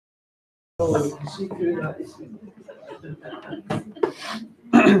Good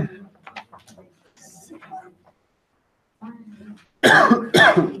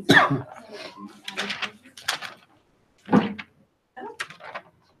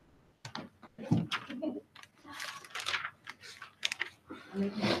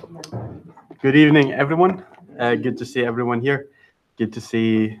evening, everyone. Good to see everyone here. Good to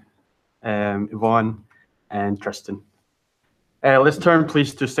see Yvonne and Tristan. Let's turn,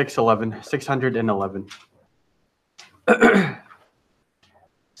 please, to 611. 611.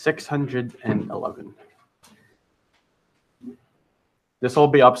 This will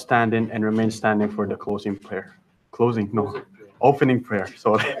be upstanding and remain standing for the closing prayer. Opening prayer,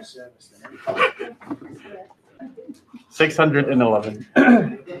 sorry. 611.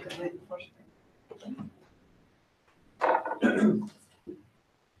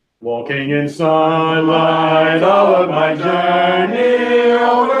 Walking in sunlight, all of my journey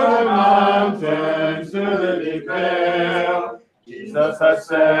over the mountains to the deep vale. Jesus has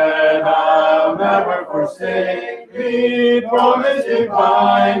said, I'll never forsake thee, promise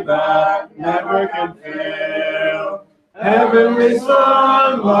divine that never can fail. Heavenly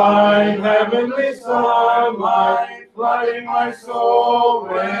sunlight, flooding my soul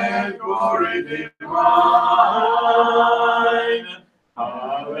with glory divine.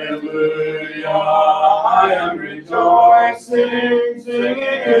 Hallelujah, I am rejoicing,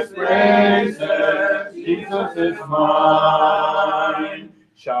 singing his praises, Jesus is mine.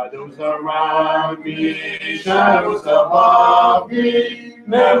 Shadows around me, shadows above me,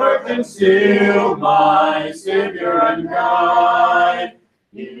 never conceal my Savior and guide.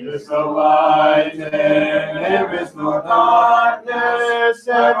 He is the light, and there is no darkness,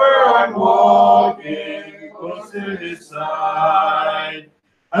 ever I'm walking close to his side.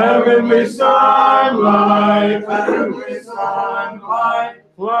 Heavenly sunlight,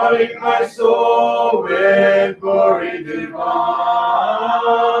 flooding my soul with glory divine.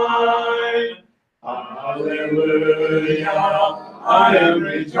 Hallelujah, I am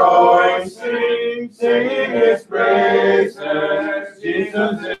rejoicing, singing his praises,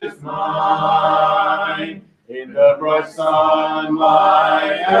 Jesus is mine. In the bright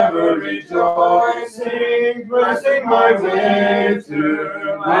sunlight, ever rejoicing, pressing my way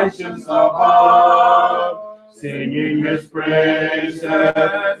to mansions above. Singing his praises,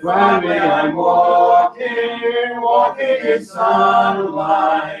 gladly I'm walking in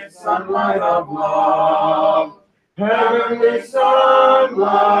sunlight of love. Heavenly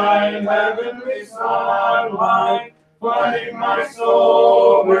sunlight, flooding my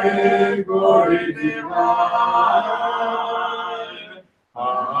soul with glory divine.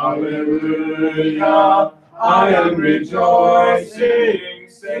 Hallelujah, I am rejoicing,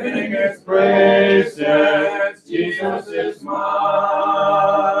 singing his praises, Jesus is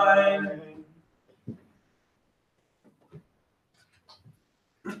mine.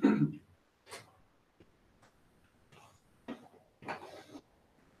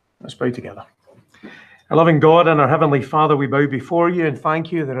 Let's pray together. Our loving God and our Heavenly Father, we bow before you and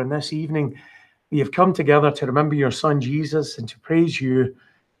thank you that on this evening we have come together to remember your Son Jesus and to praise you,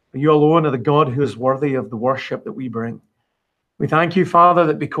 for you alone are the God who is worthy of the worship that we bring. We thank you, Father,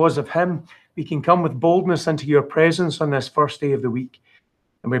 that because of him we can come with boldness into your presence on this first day of the week.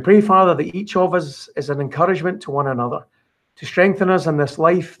 And we pray, Father, that each of us is an encouragement to one another, to strengthen us in this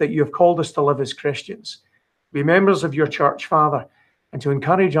life that you have called us to live as Christians. Be members of your church, Father, and to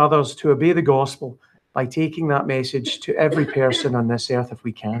encourage others to obey the gospel by taking that message to every person on this earth if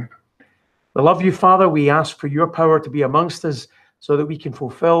we can. We love you, Father. We ask for your power to be amongst us so that we can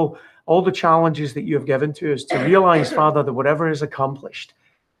fulfill all the challenges that you have given to us, to realize, Father, that whatever is accomplished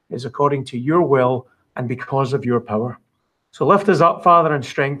is according to your will and because of your power. So lift us up, Father, and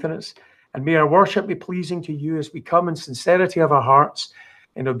strengthen us. And may our worship be pleasing to you as we come in sincerity of our hearts,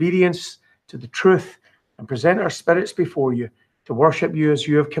 in obedience to the truth, and present our spirits before you to worship you as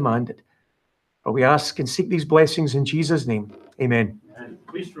you have commanded. For we ask and seek these blessings in Jesus' name. Amen. And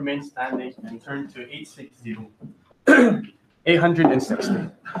please remain standing and turn to 860.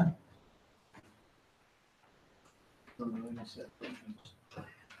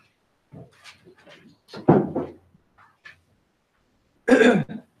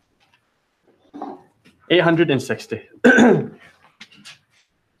 860.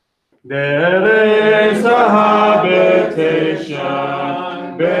 There is a habitation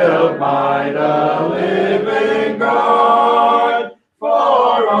built by the living God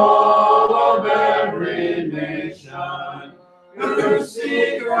for all of every nation who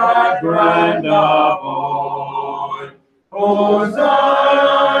seek that grand abode. O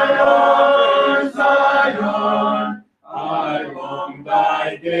Zion, Zion, I long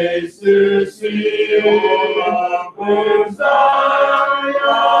thy day gaze to see upward Zion,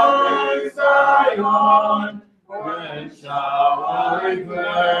 Zion. When shall I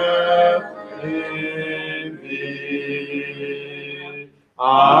dwell in thee?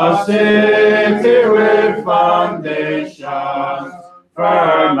 A city with foundations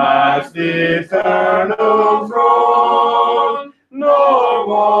firm as the eternal throne, nor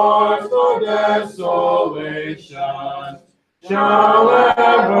wars nor desolations shall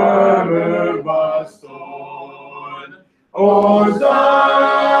ever move a stone. O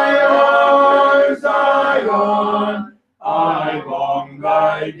Zion, Zion, I long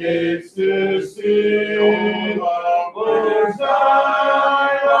thy gates to see. O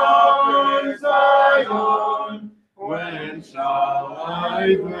Zion, Zion, when shall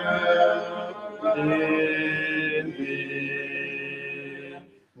I dwell in thee?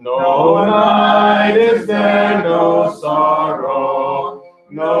 No night is there, no sorrow,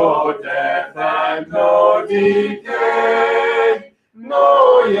 no death and no decay,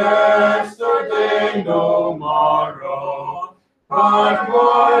 no yesterday, no morrow, but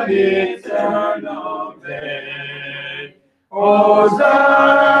one eternal day. O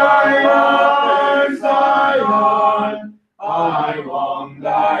Zion, Zion, I long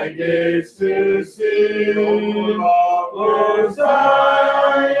thy gates to see. O Zion,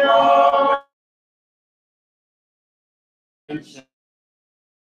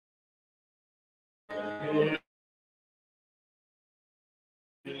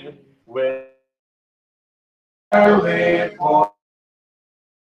 with angelic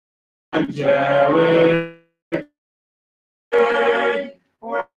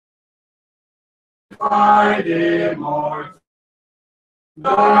find immortal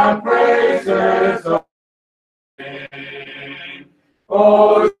the praises of name.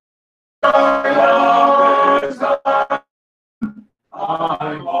 O Zion,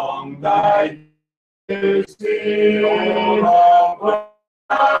 I long thy to see. O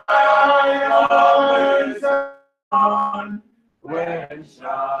Zion, when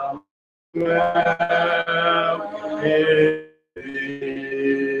shall dwell in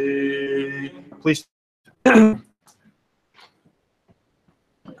thee? Please.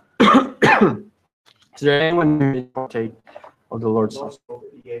 Is there anyone who may partake of the Lord's Supper?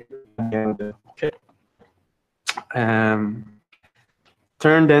 Okay.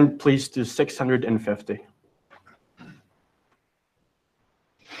 Turn then, please, to 650.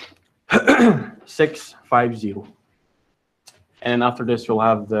 650. And after this, we'll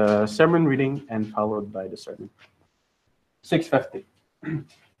have the sermon reading and followed by the sermon. 650.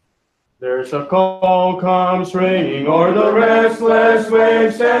 There's a call comes ringing o'er the restless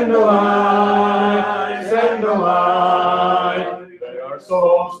waves, send the light, send the light. There are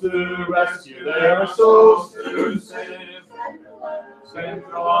souls to rescue, there are souls to save. Send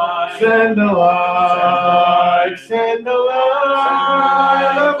the light, send the light, send the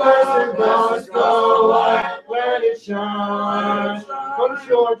light. The blessed gospel light, let it shine from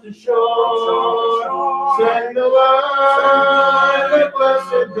shore to shore. Send the light, the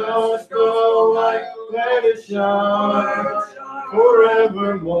blessed gospel light, let it shine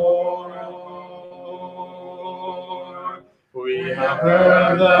forevermore. We have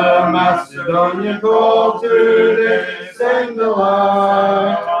heard the Macedonian call today. Send the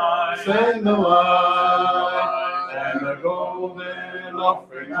light, send the light, and the golden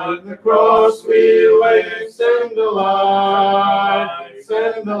offering on the cross we lay. Send the light,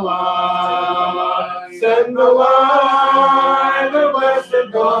 send the light, send the light, the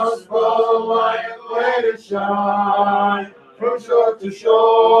blessed gospel light, let it shine from shore to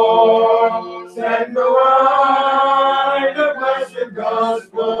shore. Send the light, the blessed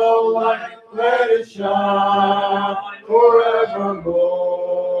gospel light, let it shine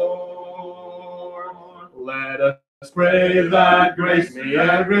forevermore. Let us pray that grace may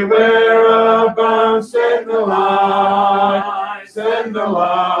everywhere abound. Send the light, send the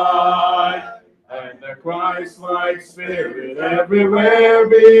light, and the Christ-like Spirit everywhere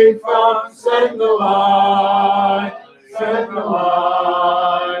be found. Send the light, send the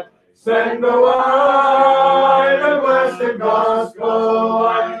light, send the light, the blessed gospel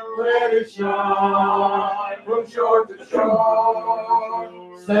light, let it shine from shore to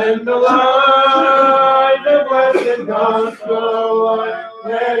shore. Send the light, the blessed gospel light,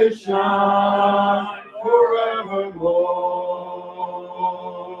 let it shine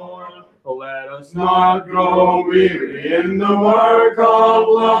forevermore. Let us not grow weary in the work of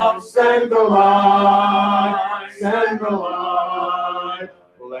love. Send the light, send the light.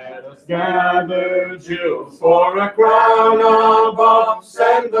 Let us gather jewels for a crown above.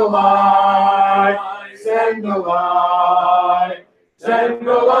 Send the light, send the light, send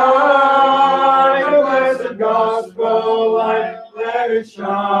the light. light, the blessed gospel light, let it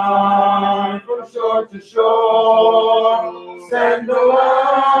shine from shore to shore. Send the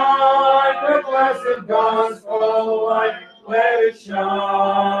light, the blessed gospel light, let it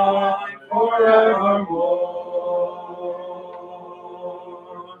shine forevermore.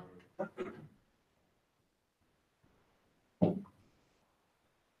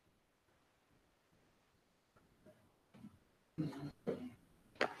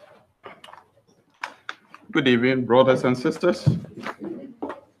 Good evening, brothers and sisters.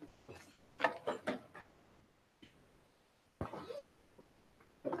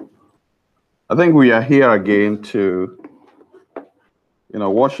 I think we are here again to,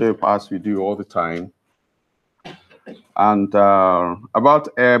 worship as we do all the time. And about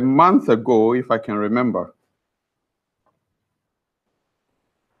a month ago, if I can remember,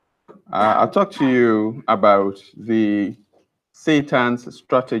 I talked to you about the Satan's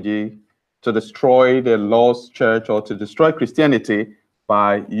strategy to destroy the lost church or to destroy Christianity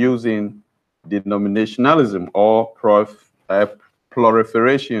by using denominationalism or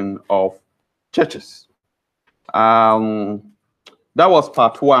proliferation of churches. That was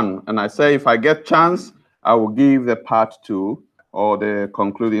part one, and I say if I get chance, I will give the part two or the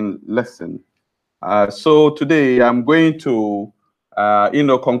concluding lesson. So today I'm going to,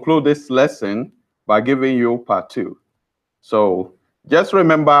 conclude this lesson by giving you part two. So just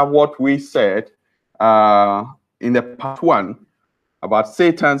remember what we said in the part one about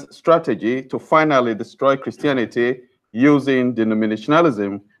Satan's strategy to finally destroy Christianity using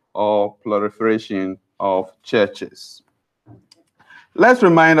denominationalism or proliferation of churches. Let's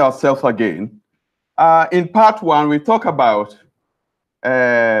remind ourselves again. In part one, we talk about,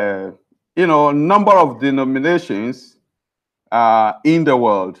 number of denominations in the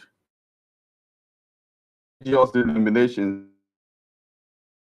world. Religious denominations.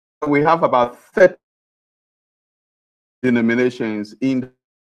 We have about 30 denominations in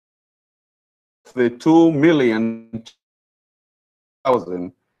the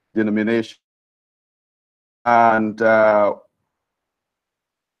 2,000,000 denominations. And the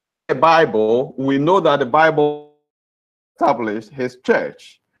Bible, we know that the Bible established his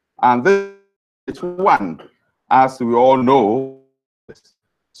church. And this is one, as we all know.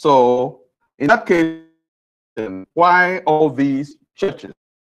 So in that case, why all these churches?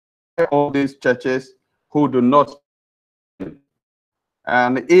 All these churches who do not.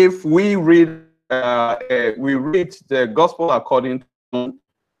 And if we read the Gospel according to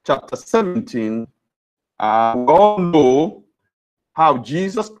chapter 17, we all know how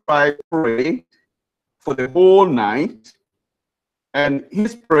Jesus Christ prayed for the whole night, and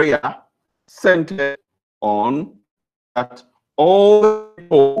his prayer centered on that all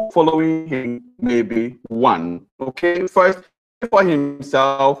people following him may be one. Okay, first for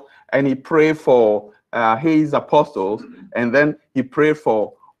himself, and he prayed for his apostles, and then he prayed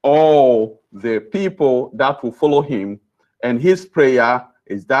for all the people that will follow him. And his prayer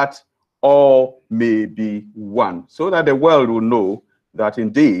is that all may be one, so that the world will know that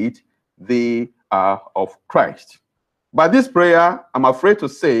indeed they are of Christ. By this prayer, I'm afraid to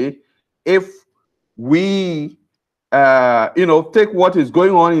say, if we take what is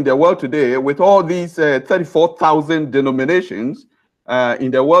going on in the world today with all these 34,000 denominations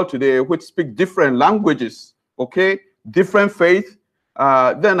in the world today, which speak different languages, okay, different faith,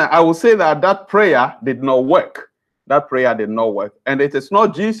 then I will say that prayer did not work. That prayer did not work. And it is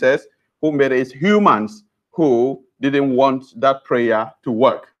not Jesus who made it, it's humans who didn't want that prayer to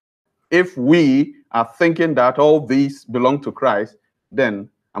work. If we are thinking that all these belong to Christ, then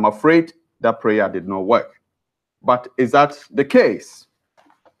I'm afraid that prayer did not work. But is that the case?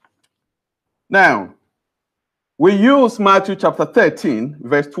 Now, we use Matthew chapter 13,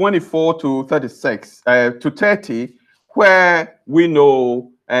 verse 24 to 36, to 30, where we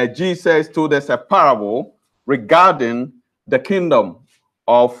know Jesus told us a parable regarding the kingdom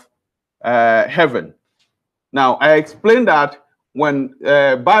of heaven. Now, I explained that when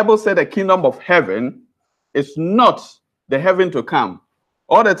Bible said the kingdom of heaven, it's not the heaven to come.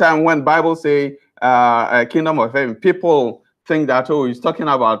 All the time when Bible say a kingdom of heaven, people think that, oh, he's talking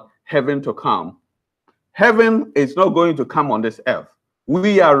about heaven to come. Heaven is not going to come on this earth.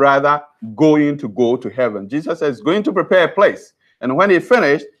 We are rather going to go to heaven. Jesus says he's going to prepare a place. And when he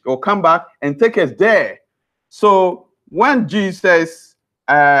finished, he'll come back and take us there. So when Jesus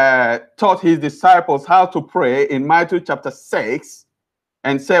taught his disciples how to pray in Matthew chapter 6,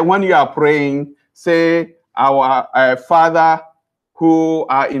 and said, when you are praying, say, our Father who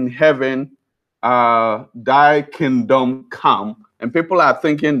are in heaven, thy kingdom come. And people are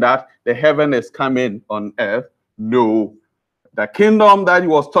thinking that the heaven is coming on earth. No, The kingdom that he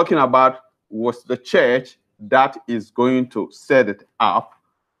was talking about was the church that is going to set it up.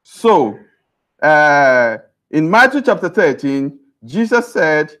 So, in Matthew chapter 13, Jesus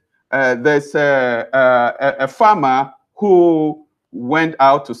said there's a farmer who went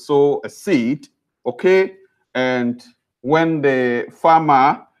out to sow a seed, okay? And when the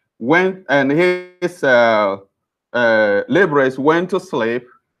farmer went and his laborers went to sleep,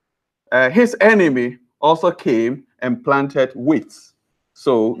 his enemy also came and planted weeds.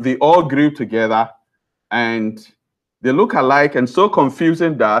 So they all grew together, and they look alike and so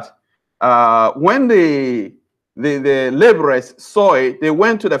confusing that when the laborers saw it, they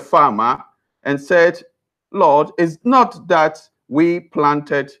went to the farmer and said, Lord, it's not that we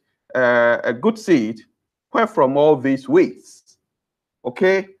planted a good seed. Where from all these weeds?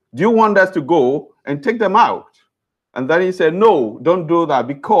 Okay, do you want us to go and take them out? And then he said, no, don't do that,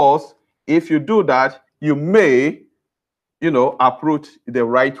 because if you do that, you may, uproot the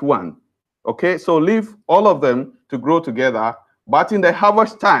right one. Okay, so leave all of them to grow together. But in the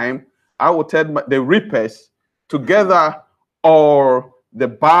harvest time, I will tell the reapers to gather all the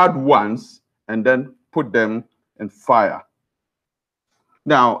bad ones and then put them in fire.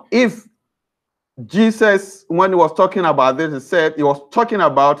 Now, if Jesus, when he was talking about this, he said he was talking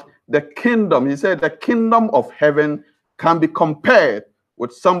about the kingdom. He said the kingdom of heaven can be compared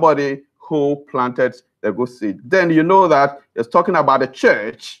with somebody who planted the good seed. Then you know that he's talking about a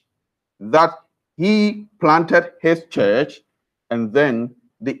church, that he planted his church, and then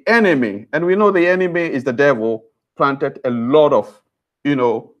the enemy, and we know the enemy is the devil, planted a lot of,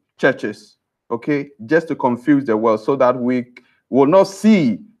 churches, okay, just to confuse the world so that we will not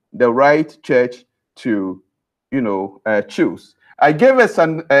see the right church to, choose. I gave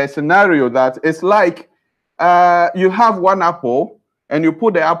a scenario that it's like you have one apple and you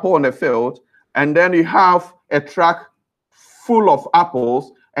put the apple on the field, and then you have a truck full of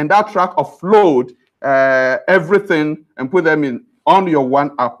apples, and that truck offload everything and put them on your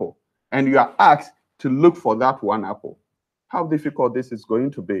one apple, and you are asked to look for that one apple. How difficult this is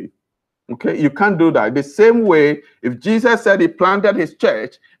going to be. Okay, you can't do that. The same way, if Jesus said he planted his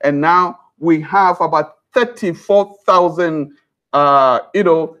church, and now we have about 34,000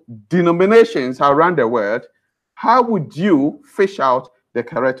 denominations around the world, how would you fish out the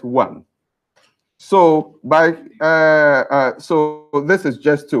correct one? So so this is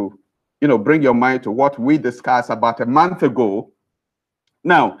just to bring your mind to what we discussed about a month ago.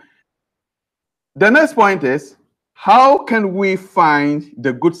 Now, the next point is, how can we find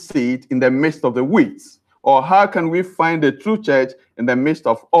the good seed in the midst of the weeds? Or how can we find the true church in the midst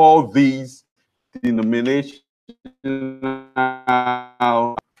of all these denominations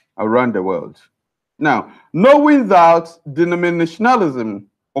around the world? Now, knowing that denominationalism,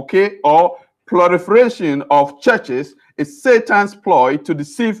 okay, or proliferation of churches is Satan's ploy to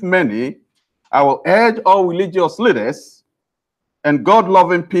deceive many, I will urge all religious leaders and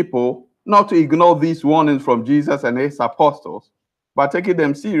God-loving people not to ignore these warnings from Jesus and his apostles, but taking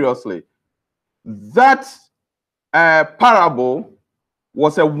them seriously. That parable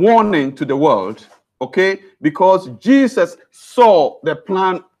was a warning to the world, okay, because Jesus saw the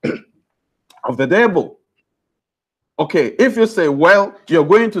plan of the devil. Okay, if you say, well, you're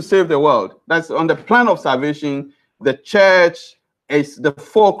going to save the world, that's on the plan of salvation. The church is the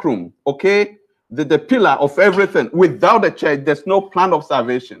fulcrum, okay, the pillar of everything. Without the church, there's no plan of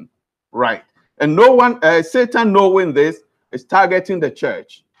salvation, right? And no one, Satan, knowing this, is targeting the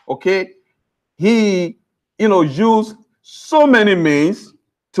church, okay? He, used so many means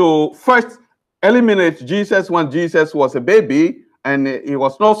to first eliminate Jesus when Jesus was a baby, and he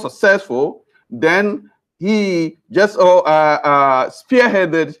was not successful. Then he just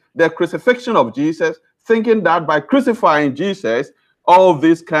spearheaded the crucifixion of Jesus, thinking that by crucifying Jesus, all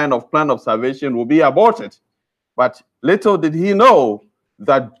this kind of plan of salvation will be aborted. But little did he know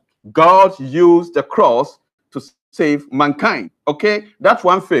that God used the cross to save mankind. Okay, that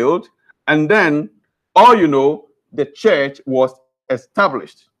one failed. And then, the church was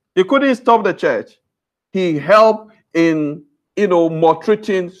established. He couldn't stop the church. He helped in,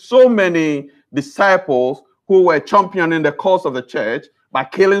 maltreating so many disciples who were championing the cause of the church by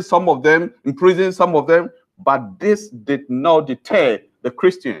killing some of them, imprisoning some of them. But this did not deter the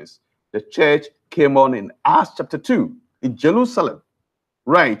Christians. The church came on in Acts chapter 2 in Jerusalem.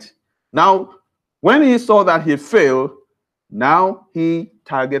 Right. Now, when he saw that he failed, now he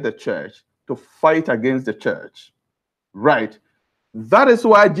targeted the church to fight against the church. Right. That is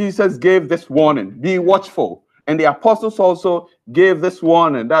why Jesus gave this warning, be watchful. And the apostles also gave this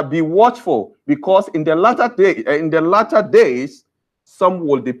warning, that be watchful, because in the latter days, some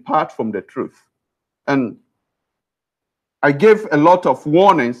will depart from the truth. And I gave a lot of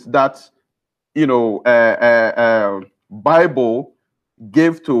warnings that, Bible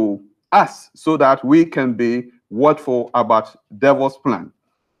gave to us so that we can be watchful about devil's plan.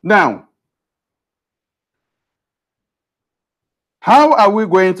 Now, how are we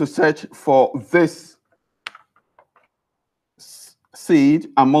going to search for this seed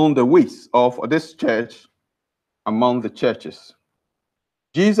among the weeds of this church among the churches?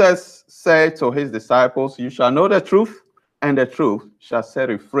 Jesus said to his disciples, "You shall know the truth, and the truth shall set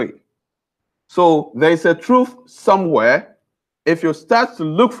you free." So there is a truth somewhere. If you start to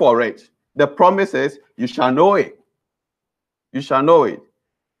look for it, the promise is you shall know it. You shall know it.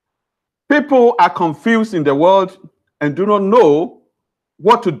 People are confused in the world and do not know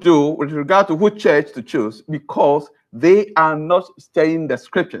what to do with regard to which church to choose because they are not studying the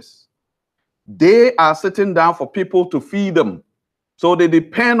scriptures. They are sitting down for people to feed them. So they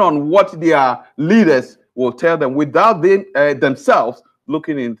depend on what their leaders will tell them without them themselves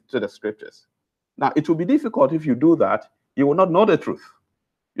looking into the scriptures. Now, it will be difficult if you do that. You will not know the truth.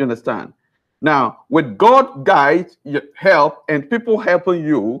 You understand? Now, with God guide, help, and people helping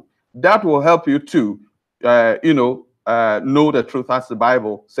you, that will help you to, know the truth as the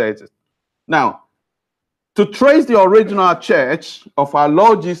Bible says it. Now, to trace the original church of our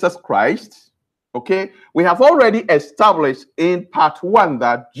Lord Jesus Christ, okay, we have already established in part 1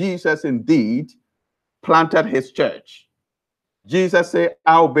 that Jesus indeed planted his church. Jesus said,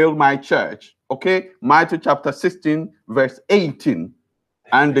 "I'll build my church." Okay, Matthew chapter 16, verse 18.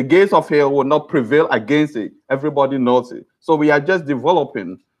 And the gates of hell will not prevail against it. Everybody knows it. So we are just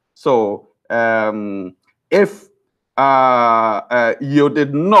developing. So if you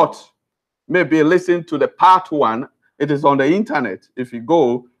did not maybe listen to the part 1, it is on the internet. If you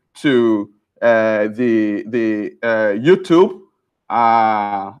go to the YouTube,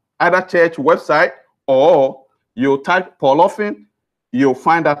 other church website, or you type Paul Offin, you'll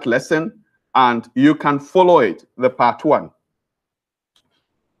find that lesson and you can follow it, the part 1,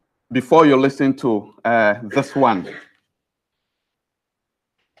 before you listen to this one.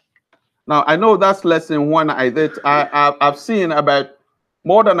 Now, I know that's lesson 1 I did. I've seen about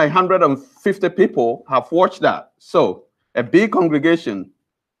more than 150 people have watched that. So a big congregation.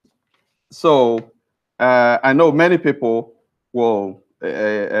 So I know many people will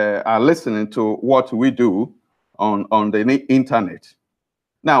are listening to what we do on the internet.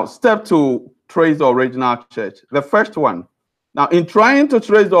 Now, step 2, trace the original church. The first one. Now, in trying to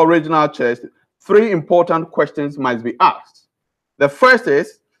trace the original church, 3 important questions must be asked. The first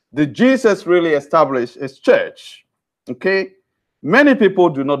is, did Jesus really establish his church? Okay. Many people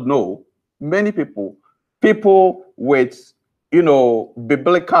do not know. Many people with,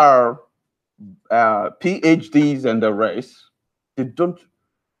 biblical PhDs and the rest, they don't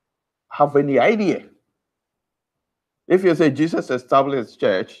have any idea. If you say Jesus established his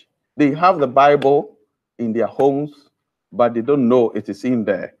church, they have the Bible in their homes, but they don't know it is in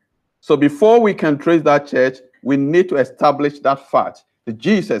there. So before we can trace that church, we need to establish that fact that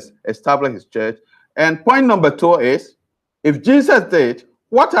Jesus established his church. And point number 2 is, if Jesus did,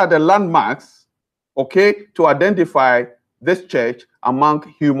 what are the landmarks, okay, to identify this church among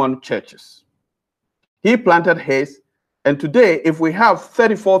human churches? He planted his, and today, if we have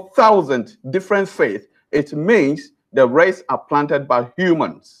 34,000 different faiths, it means the rest are planted by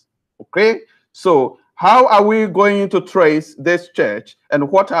humans, okay? So how are we going to trace this church,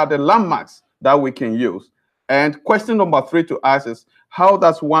 and what are the landmarks that we can use? And question number 3 to ask is, how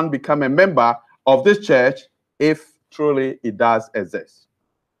does one become a member of this church if truly it does exist?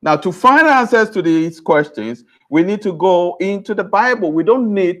 Now, to find answers to these questions, we need to go into the Bible. We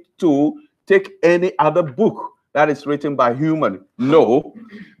don't need to take any other book that is written by human. No,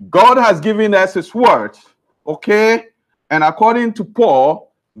 God has given us his word, okay? And according to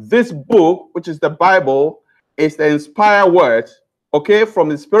Paul, this book, which is the Bible, is the inspired word, okay, from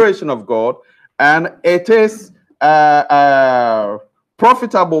the inspiration of God, and it is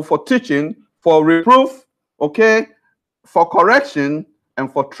profitable for teaching, for reproof, okay, for correction,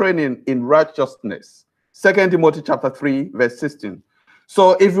 and for training in righteousness. 2 Timothy chapter 3, verse 16.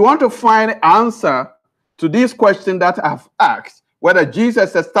 So if you want to find answer to these questions that I've asked, whether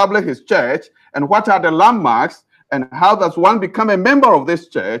Jesus established his church, and what are the landmarks, and how does one become a member of this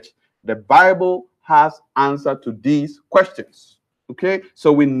church, the Bible has answer to these questions. Okay,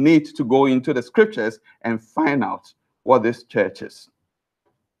 so we need to go into the scriptures and find out what this church is.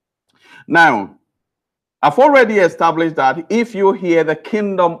 Now, I've already established that if you hear the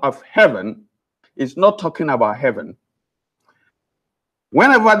kingdom of heaven, it's not talking about heaven.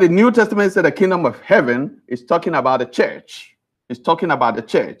 Whenever the New Testament says the kingdom of heaven, it's talking about the church. It's talking about the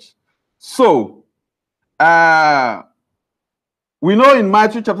church. So, We know in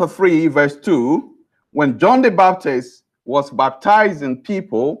Matthew chapter 3, verse 2, when John the Baptist was baptizing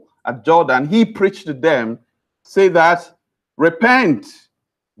people at Jordan, he preached to them, say that, repent,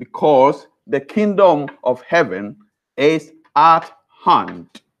 because the kingdom of heaven is at hand.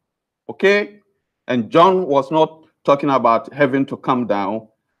 Okay? And John was not talking about heaven to come down.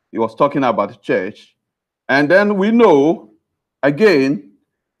 He was talking about the church. And then we know, again,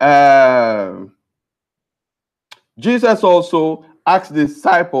 Jesus also asked the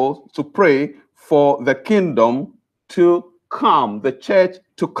disciples to pray for the kingdom to come, the church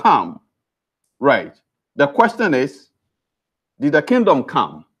to come. Right. The question is, did the kingdom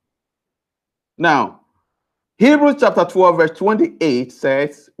come? Now, Hebrews chapter 12, verse 28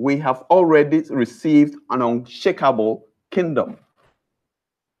 says, we have already received an unshakable kingdom.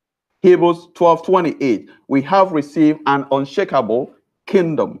 Hebrews 12:28, we have received an unshakable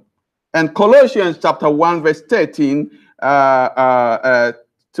kingdom. And Colossians chapter 1, verse 13 to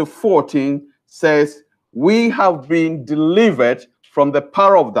 14 says, we have been delivered from the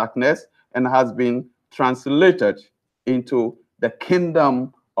power of darkness and has been translated into the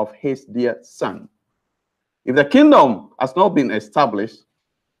kingdom of his dear son. If the kingdom has not been established,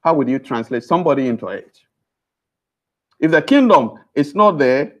 how would you translate somebody into it? If the kingdom is not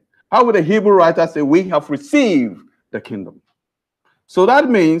there, how would the Hebrew writer say, we have received the kingdom? So that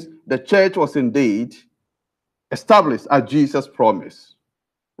means the church was indeed established as Jesus promised.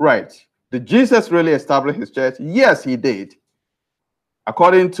 Right. Did Jesus really establish his church? Yes, he did.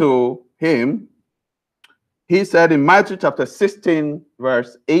 According to him, he said in Matthew chapter 16,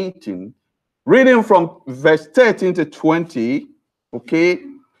 verse 18, reading from verse 13 to 20, okay,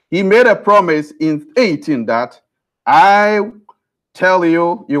 he made a promise in 18 that I tell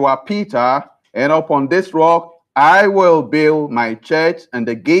you, you are Peter, and upon this rock I will build my church, and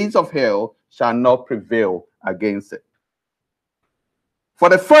the gates of hell shall not prevail against it. For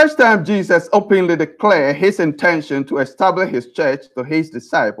the first time, Jesus openly declared his intention to establish his church to his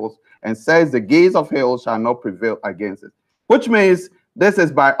disciples and says the gates of hell shall not prevail against it, which means this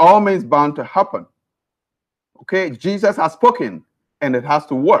is by all means bound to happen. Okay, Jesus has spoken and it has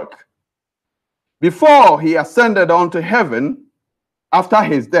to work. Before he ascended onto heaven, after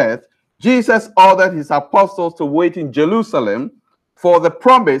his death, Jesus ordered his apostles to wait in Jerusalem for the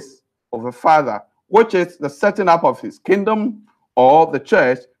promise of the Father, which is the setting up of his kingdom or the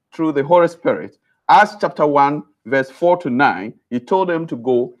church through the Holy Spirit. Acts chapter 1, verse 4 to 9, he told them to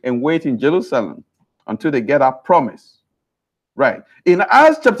go and wait in Jerusalem until they get that promise. Right. In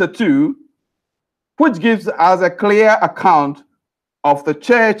Acts chapter 2, which gives us a clear account of the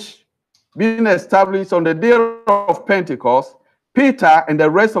church being established on the day of Pentecost, Peter and the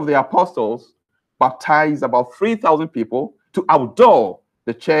rest of the apostles baptized about 3,000 people to outdoor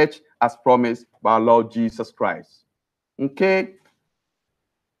the church as promised by our Lord Jesus Christ. Okay?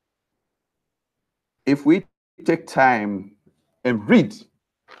 If we take time and read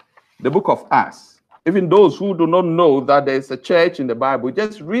the book of Acts, even those who do not know that there's a church in the Bible,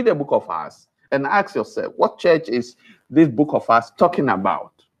 just read the book of Acts and ask yourself, what church is this book of Acts talking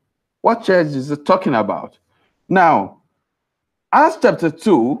about? What church is it talking about? Now, Acts chapter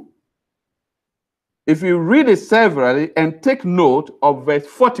 2, if you read it severally and take note of verse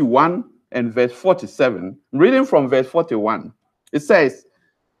 41 and verse 47, reading from verse 41, it says,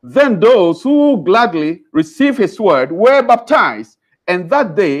 then those who gladly received his word were baptized, and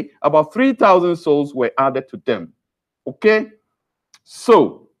that day about 3,000 souls were added to them. Okay?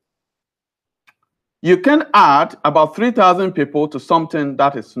 So, you can add about 3,000 people to something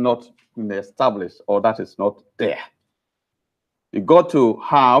that is not established or that is not there. You got to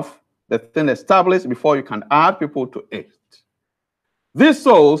have the thing established before you can add people to it. These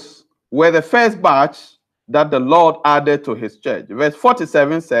souls were the first batch that the Lord added to his church. Verse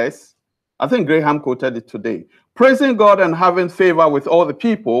 47 says, I think Graham quoted it today, praising God and having favor with all the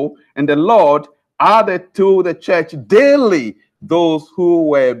people, and the Lord added to the church daily those who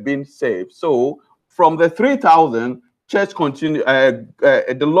were being saved. So from the 3,000, church continue.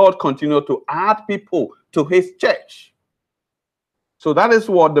 The Lord continued to add people to his church. So that is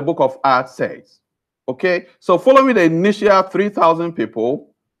what the book of Acts says. Okay, so following the initial 3,000 people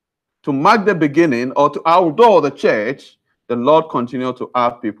to mark the beginning or to outdoor the church, the Lord continued to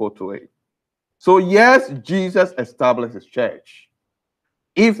add people to it. So yes, Jesus established his church.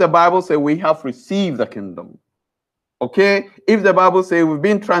 If the Bible says we have received the kingdom, okay, if the Bible says we've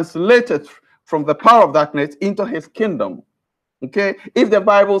been translated from the power of darkness into his kingdom, okay, if the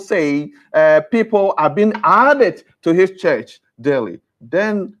Bible says people are being added to his church daily,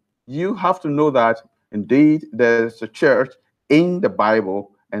 then you have to know that indeed there's a church in the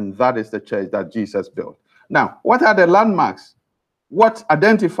Bible, and that is the church that Jesus built. Now, what are the landmarks what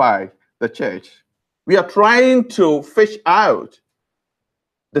identifies the church. We are trying to fish out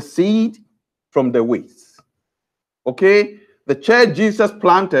the seed from the weeds. Okay? The church Jesus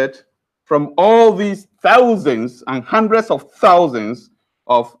planted from all these thousands and hundreds of thousands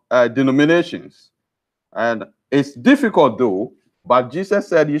of denominations. And it's difficult though, but Jesus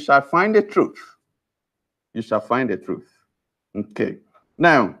said, you shall find the truth. You shall find the truth. Okay.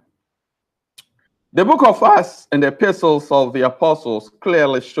 Now, the book of Acts and the epistles of the apostles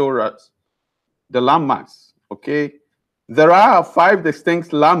clearly show us the landmarks. Okay. There are 5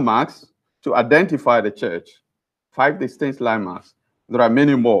 distinct landmarks to identify the church. 5 distinct landmarks. There are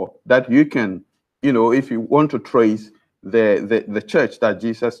many more that you can, if you want to trace the church that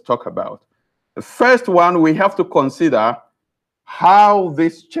Jesus talked about. The first one, we have to consider how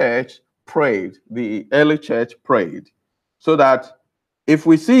this church prayed, the early church prayed, so that if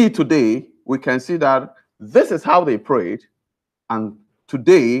we see it today, we can see that this is how they prayed, and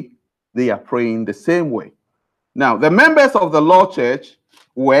today they are praying the same way. Now, the members of the Lord Church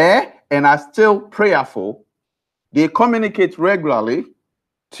were and are still prayerful. They communicate regularly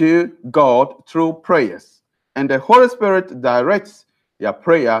to God through prayers, and the Holy Spirit directs their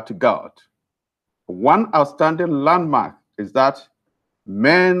prayer to God. One outstanding landmark is that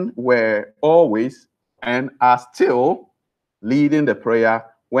men were always and are still leading the prayer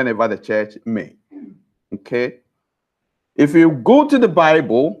whenever the church may. Okay? If you go to the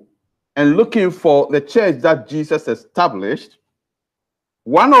Bible and looking for the church that Jesus established,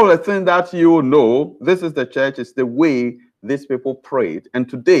 one of the things that you know, this is the church, is the way these people prayed. And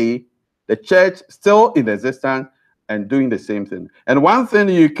today, the church still in existence and doing the same thing. And one thing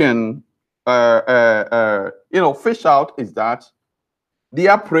you can, fish out is that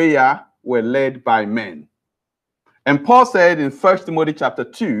their prayer were led by men. And Paul said in 1 Timothy chapter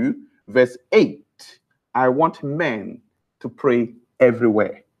 2, verse 8, I want men to pray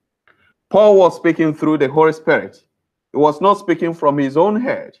everywhere. Paul was speaking through the Holy Spirit. He was not speaking from his own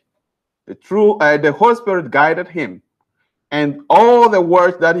head. The Holy Spirit guided him. And all the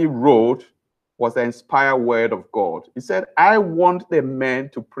words that he wrote was the inspired word of God. He said, I want the men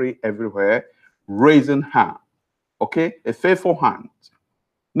to pray everywhere, raising hand. Okay? A faithful hand.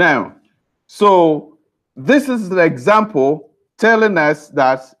 Now, so this is the example telling us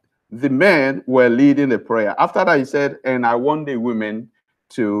that the men were leading the prayer. After that, he said, and I want the women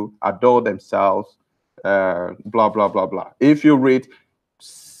to adore themselves, blah, blah, blah, blah. If you read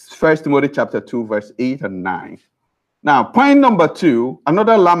 1 Timothy chapter 2, verse 8 and 9. Now, point number 2,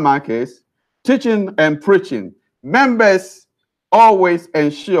 another landmark is teaching and preaching. Members always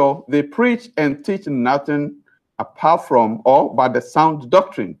ensure they preach and teach nothing apart from or by the sound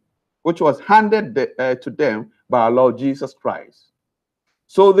doctrine, which was handed to them by our Lord Jesus Christ.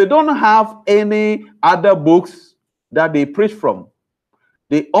 So they don't have any other books that they preach from.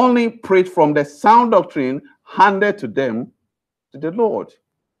 They only preach from the sound doctrine handed to them to the Lord.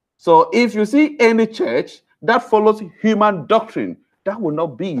 So if you see any church that follows human doctrine, that will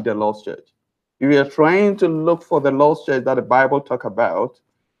not be the Lord's church. If you are trying to look for the Lord's church that the Bible talks about,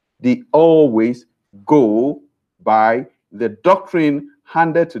 they always go by the doctrine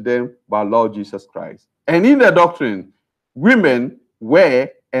handed to them by Lord Jesus Christ. And in the doctrine, women were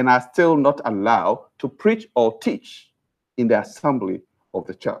and are still not allowed to preach or teach in the assembly of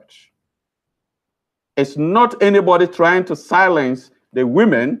the church. It's not anybody trying to silence the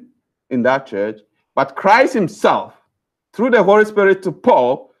women in that church, but Christ himself, through the Holy Spirit to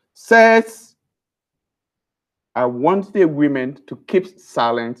Paul, says, I want the women to keep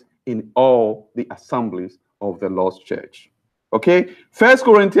silent in all the assemblies of the Lord's church. Okay? 1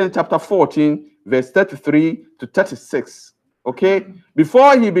 Corinthians chapter 14, verse 33 to 36. Okay?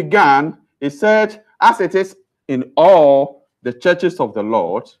 Before he began, he said, as it is in all the churches of the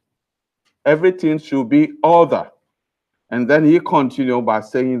Lord, everything should be order. And then he continued by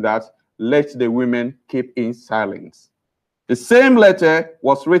saying that, let the women keep in silence. The same letter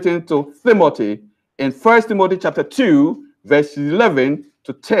was written to Timothy in 1 Timothy chapter 2, verse 11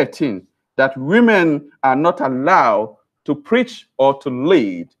 to 13, that women are not allowed to preach or to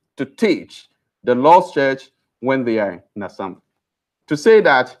lead, to teach the Lord's church when they are in assembly. To say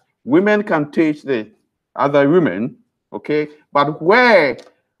that women can teach the other women, okay, but where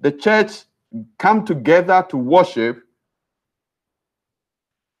the church come together to worship,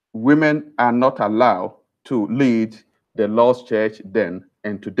 women are not allowed to lead the Lord's church then,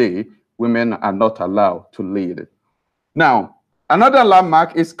 and today, women are not allowed to lead it. Now, another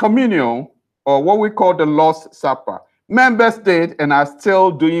landmark is communion, or what we call the Lord's Supper. Members did and are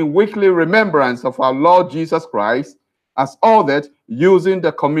still doing weekly remembrance of our Lord Jesus Christ as ordered, using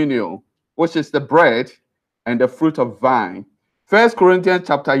the communion, which is the bread and the fruit of vine. 1 Corinthians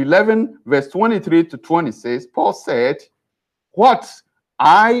chapter 11, verse 23 to 26, Paul said, what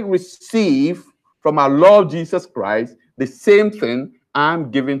I receive from our Lord Jesus Christ, the same thing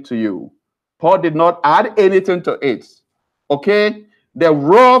I'm giving to you. Paul did not add anything to it. Okay? The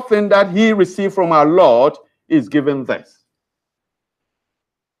raw thing that he received from our Lord is given this.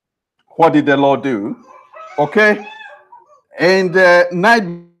 What did the Lord do? Okay? And the night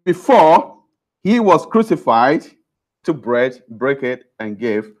before he was crucified, took bread, break it, and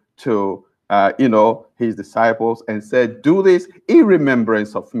gave to his disciples and said, do this in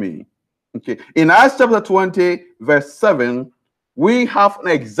remembrance of me. Okay. In Acts chapter 20, verse 7, we have an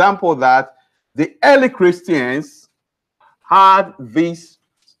example that the early Christians had this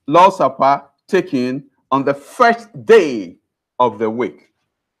Lord's Supper taken on the first day of the week.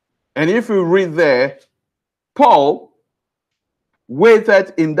 And if you read there, Paul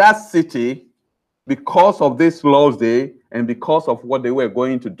waited in that city because of this Lord's Day and because of what they were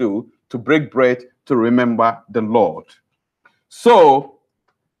going to do to break bread to remember the Lord. So,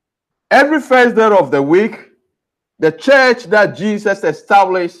 every first day of the week, the church that Jesus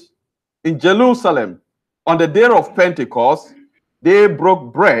established in Jerusalem on the day of Pentecost, they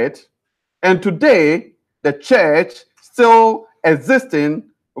broke bread. And today, the church still existing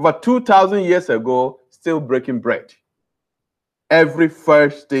over 2,000 years ago, still breaking bread. Every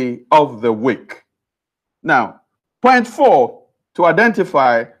first day of the week. Now, point 4, to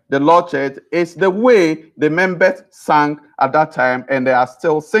identify the Lord Church is the way the members sang at that time, and they are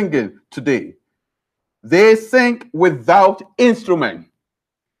still singing today. They sing without instrument.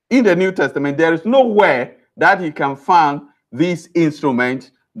 In the New Testament, there is nowhere that you can find these instruments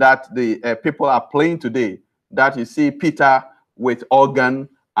that the people are playing today, that you see Peter with organ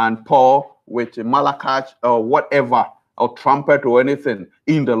and Paul with malachite or whatever, or trumpet or anything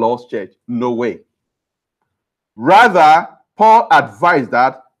in the Lord's Church. No way. Rather, Paul advised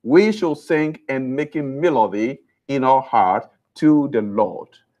that we should sing and make a melody in our heart to the Lord.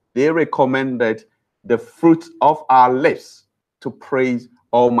 They recommended the fruit of our lips to praise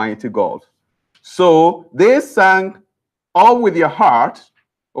Almighty God. So they sang all with their heart,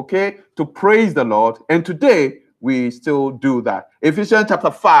 okay, to praise the Lord. And today we still do that. Ephesians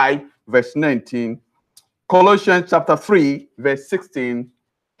chapter 5, verse 19, Colossians chapter 3, verse 16,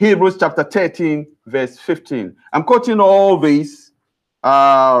 Hebrews chapter 13, verse 15. I'm quoting all these.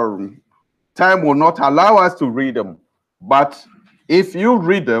 Time will not allow us to read them. But if you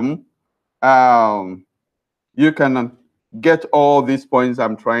read them, you can get all these points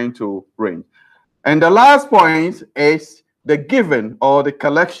I'm trying to bring. And the last point is the giving or the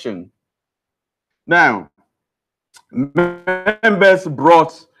collection. Now, members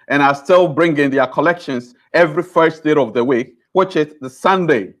brought and are still bringing their collections every first day of the week, which is the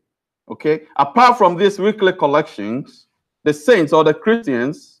Sunday. Okay. Apart from these weekly collections, the saints or the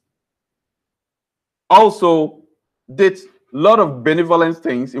Christians also did a lot of benevolent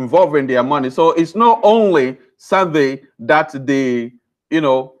things involving their money. So it's not only Sunday that they,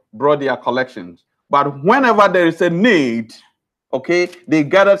 brought their collections, but whenever there is a need, okay, they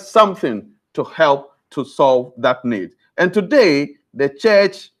gathered something to help to solve that need. And today, the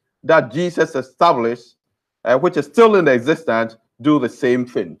church that Jesus established, which is still in existence, do the same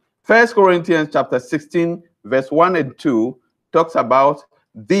thing. 1 Corinthians chapter 16, verse 1 and 2 talks about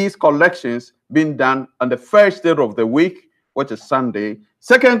these collections being done on the first day of the week, which is Sunday.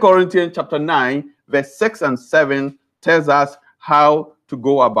 2 Corinthians chapter 9, verse 6 and 7 tells us how to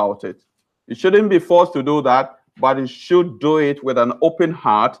go about it. You shouldn't be forced to do that, but you should do it with an open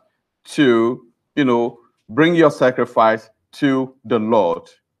heart to, bring your sacrifice to the Lord.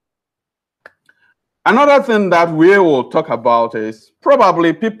 Another thing that we will talk about is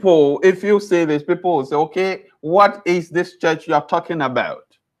probably people, if you say this, people will say, okay, what is this church you are talking about?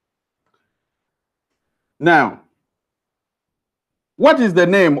 Now, what is the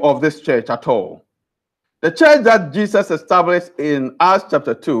name of this church at all? The church that Jesus established in Acts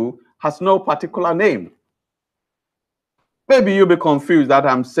chapter 2 has no particular name. Maybe you'll be confused that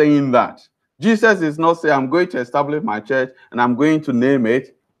I'm saying that. Jesus is not saying, I'm going to establish my church and I'm going to name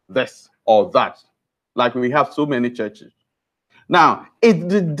it this or that, like we have so many churches. Now,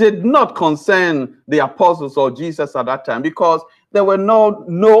 it did not concern the apostles or Jesus at that time because there were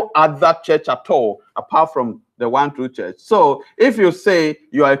no other church at all apart from the one true church. So if you say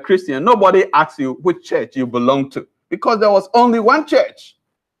you are a Christian, nobody asks you which church you belong to because there was only one church.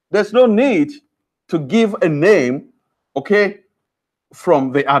 There's no need to give a name, okay,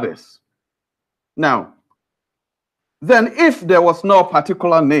 from the others. Now, then if there was no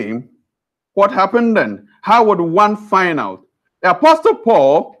particular name, what happened then? How would one find out? The Apostle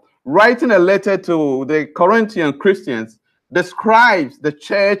Paul, writing a letter to the Corinthian Christians, describes the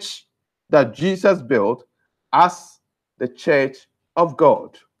church that Jesus built as the church of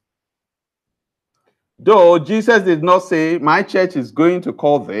God. Though Jesus did not say, my church is going to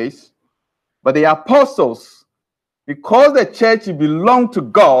call this, but the apostles, because the church belonged to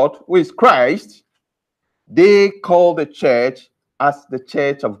God, who is Christ, they call the church as the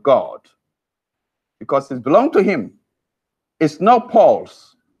church of God, because it belonged to him. It's not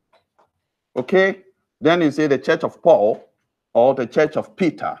Paul's. Okay? Then you say the church of Paul or the church of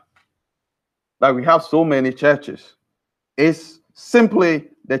Peter. That we have so many churches. It's simply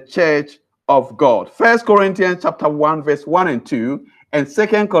the church of God. 1 Corinthians chapter 1, verse 1 and 2, and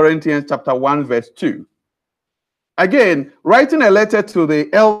 2 Corinthians chapter 1, verse 2. Again, writing a letter to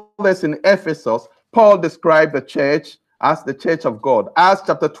the elders in Ephesus, Paul described the church as the church of God. Acts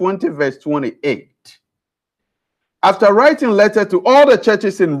chapter 20, verse 28. After writing a letter to all the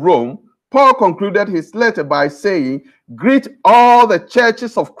churches in Rome, Paul concluded his letter by saying, greet all the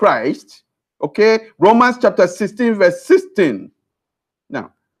churches of Christ. Okay, Romans chapter 16, verse 16.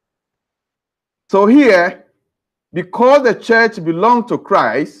 Now, so here, because the church belonged to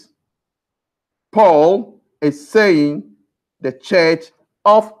Christ, Paul is saying the church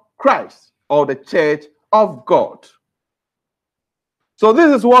of Christ or the church of God. So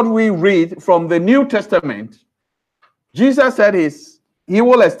this is what we read from the New Testament. Jesus said he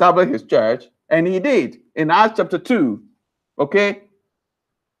will establish his church, and he did in Acts chapter 2. Okay,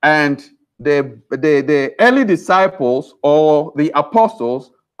 and the early disciples or the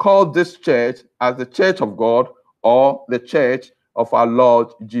apostles called this church as the church of God or the church of our Lord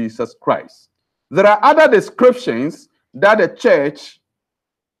Jesus Christ. There are other descriptions that the church,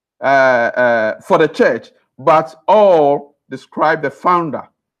 for the church, but all describe the founder,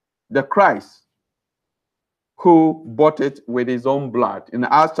 the Christ, who bought it with his own blood in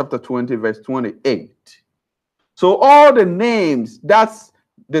Acts chapter 20, verse 28. So all the names that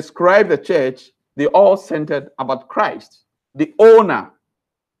describe the church, they all centered about Christ, the owner.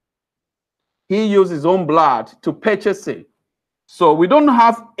 He used his own blood to purchase it. So we don't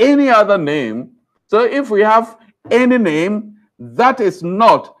have any other name. So if we have any name that is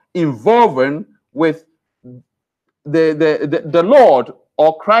not involved with the Lord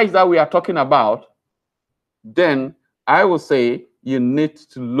or Christ that we are talking about, then I will say you need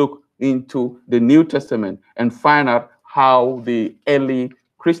to look into the New Testament and find out how the early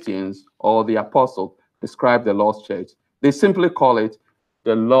Christians or the apostles describe the Lord's church. They simply call it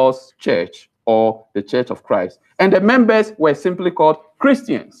the Lord's church or the church of Christ. And the members were simply called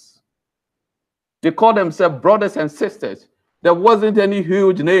Christians. They called themselves brothers and sisters. There wasn't any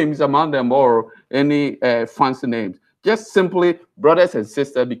huge names among them or any fancy names. Just simply brothers and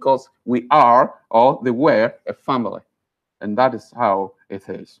sisters because we are or they were a family. And that is how it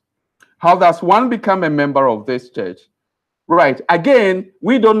is. How does one become a member of this church? Right. Again,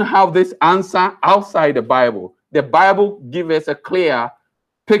 we don't have this answer outside the Bible. The Bible gives us a clear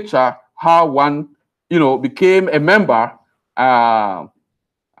picture how one, became a member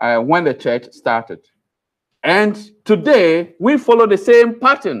when the church started. And today, we follow the same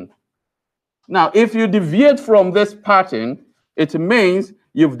pattern. Now, if you deviate from this pattern, it means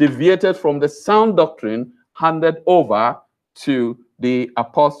you've deviated from the sound doctrine handed over to the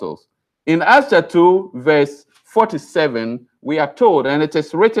apostles. In Acts 2, verse 47, we are told, and it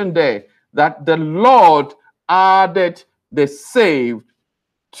is written there, that the Lord added the saved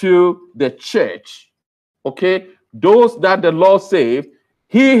to the church. Okay? Those that the Lord saved,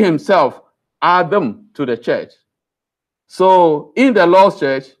 he himself added them to the church. So in the Lord's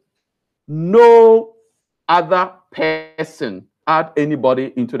church, no other person add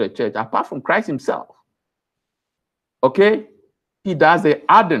anybody into the church apart from Christ himself. Okay? He does the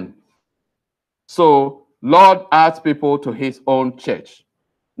adding. So Lord adds people to his own church.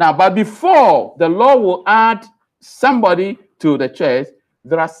 Now, but before the Lord will add somebody to the church,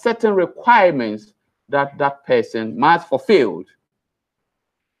 there are certain requirements that that person must fulfill.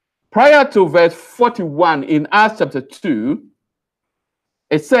 Prior to verse 41 in Acts chapter 2,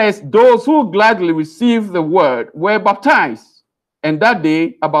 it says, those who gladly received the word were baptized. And that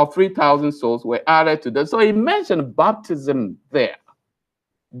day, about 3,000 souls were added to them. So he mentioned baptism there.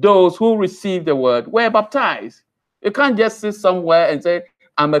 Those who received the word were baptized. You can't just sit somewhere and say,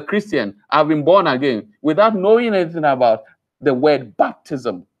 I'm a Christian, I've been born again, without knowing anything about the word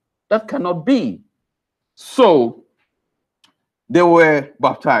baptism. That cannot be. So they were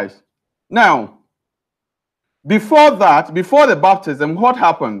baptized. Now, before that, before the baptism, what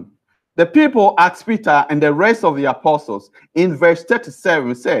happened? The people asked Peter and the rest of the apostles in verse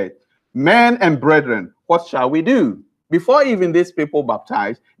 37 said, men and brethren, what shall we do? before even these people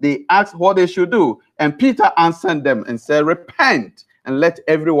baptized, they asked what they should do. And Peter answered them and said, repent and let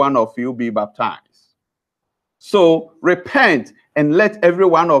every one of you be baptized. So repent and let every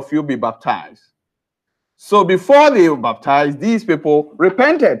one of you be baptized. So before they were baptized, these people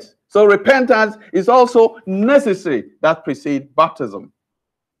repented. So repentance is also necessary that precedes baptism.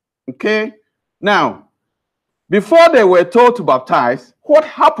 Okay? Now, before they were told to baptize, what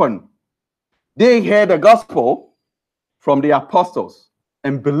happened? They heard the gospel from the apostles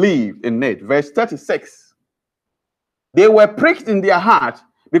and believed in it. Verse 36. They were pricked in their heart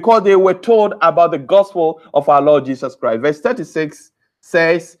because they were told about the gospel of our Lord Jesus Christ. Verse 36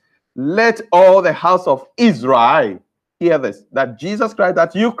 says, let all the house of Israel hear this, that Jesus Christ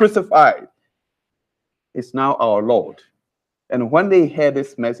that you crucified is now our Lord. And when they heard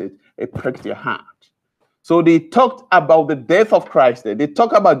this message, it pricked their heart. So they talked about the death of Christ there. They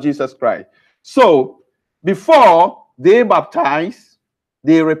talked about Jesus Christ. So before they baptized,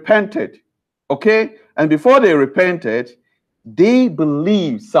 they repented. Okay? And before they repented, they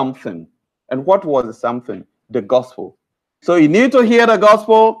believed something. And what was the something? The gospel. So you need to hear the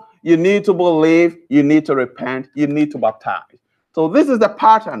gospel, you need to believe, you need to repent, you need to baptize. So this is the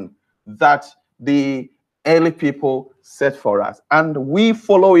pattern that the early people set for us, and we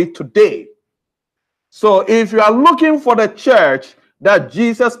follow it today. So if you are looking for the church that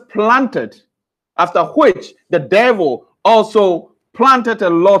Jesus planted, after which the devil also planted a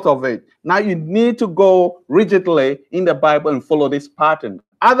lot of it, now you need to go rigidly in the Bible and follow this pattern.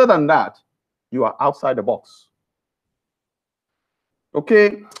 Other than that, you are outside the box.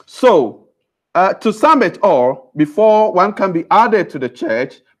 Okay, so to sum it all, before one can be added to the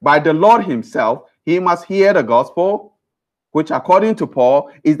church by the Lord himself, he must hear the gospel, which according to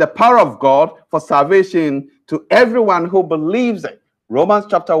Paul is the power of God for salvation to everyone who believes it. Romans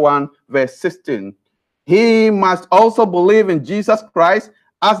chapter 1 verse 16. He must also believe in Jesus Christ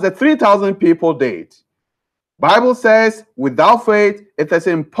as the 3,000 people did. Bible says without faith it is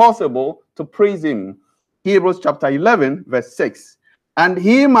impossible to please him. Hebrews chapter 11 verse 6. And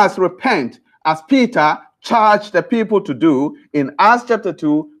he must repent as Peter charged the people to do in Acts chapter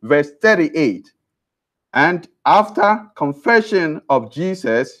 2 verse 38. And after confession of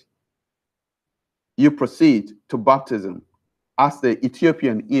Jesus, you proceed to baptism as the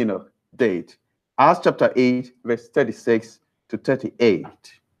Ethiopian eunuch did. Acts chapter 8 verse 36 to 38.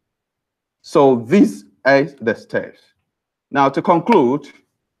 So these are the steps. Now to conclude,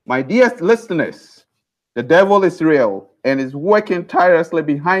 my dear listeners, the devil is real and is working tirelessly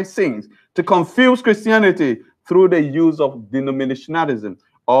behind scenes to confuse Christianity through the use of denominationalism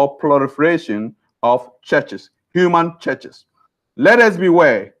or proliferation of churches, human churches. Let us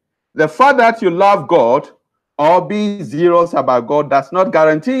beware. The fact that you love God or be zealous about God does not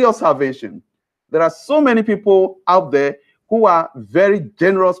guarantee your salvation. There are so many people out there who are very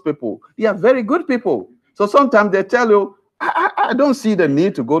generous people. They are very good people. So sometimes they tell you, I don't see the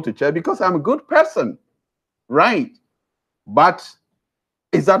need to go to church because I'm a good person. Right? But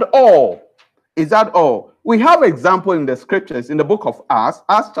is that all? Is that all? We have example in the scriptures in the book of Acts,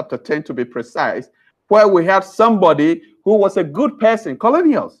 Acts chapter 10 to be precise, where we had somebody who was a good person,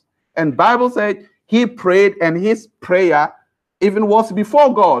 Cornelius. And Bible said he prayed and his prayer even was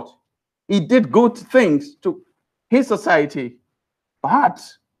before God. He did good things to his society. But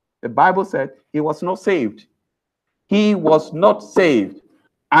the Bible said he was not saved. He was not saved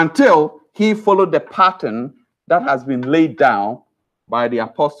until he followed the pattern that has been laid down by the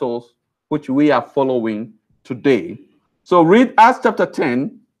apostles, which we are following today. So read Acts chapter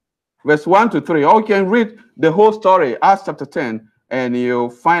 10, verse 1 to 3. Or you can read the whole story, Acts chapter 10, and you'll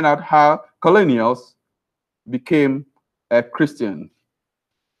find out how Cornelius became a Christian.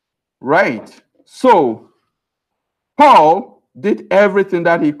 Right. So Paul did everything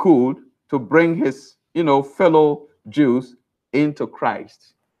that he could to bring his, fellow Jews into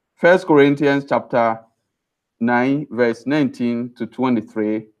Christ. 1 Corinthians chapter 9, verse 19 to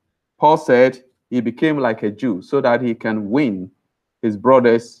 23, Paul said he became like a Jew so that he can win his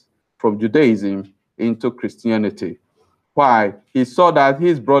brothers from Judaism into Christianity. Why? He saw that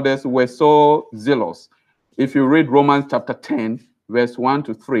his brothers were so zealous. If you read Romans chapter 10, verse 1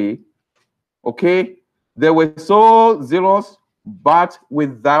 to 3, okay, they were so zealous, but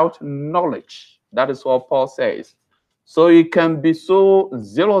without knowledge. That is what Paul says. So you can be so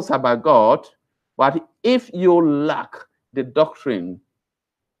zealous about God, but if you lack the doctrine,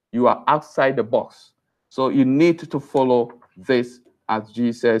 you are outside the box. So you need to follow this as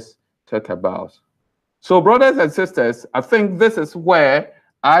Jesus talked about. So brothers and sisters, I think this is where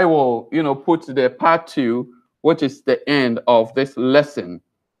I will, put the part 2, which is the end of this lesson.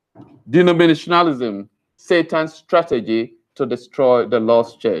 Denominationalism Satan's strategy to destroy the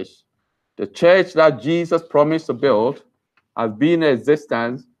lost church. The church that Jesus promised to build has been in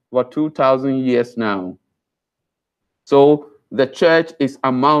existence for 2,000 years now. So the church is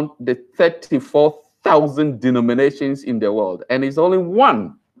among the 34,000 denominations in the world, and it's only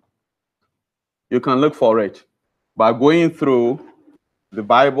one. You can look for it by going through the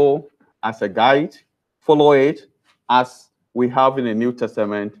Bible as a guide, follow it as we have in the New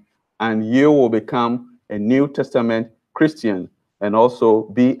Testament, and you will become a New Testament Christian and also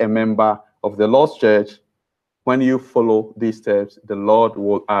be a member of the Lord's church. When you follow these steps, the Lord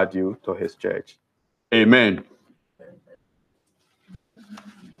will add you to his church. Amen.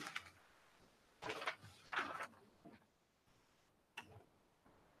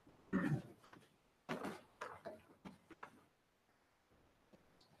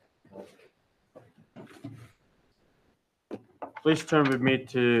 Please turn with me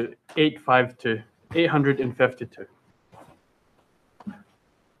to 852.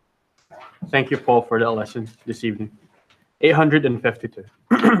 Thank you, Paul, for that lesson this evening. 852.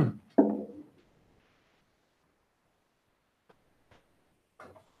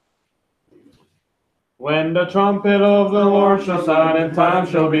 When the trumpet of the Lord shall sound, and time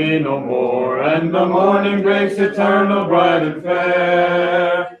shall be no more, and the morning breaks eternal, bright and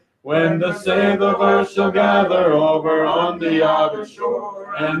fair. When the saved of earth shall gather over on the other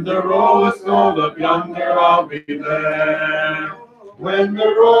shore, and the roll is called up yonder, I'll be there. When the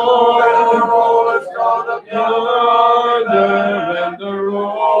roll is called up yonder, when the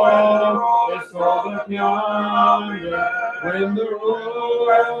roll is called up yonder, when the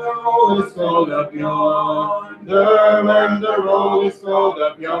roll is called up yonder, when the roll is called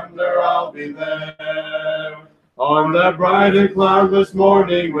up yonder, I'll be there. On that bright and cloudless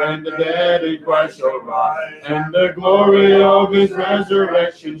morning, when the dead in Christ shall rise, and the glory of his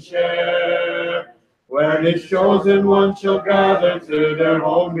resurrection share, when his chosen ones shall gather to their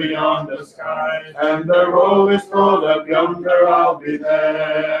home beyond the sky, and the roll is called up yonder, I'll be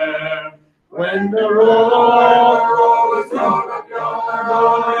there. When the roll is called up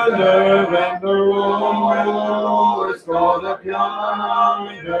yonder, when the roll is called up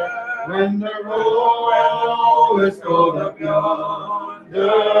yonder, when the roll is called up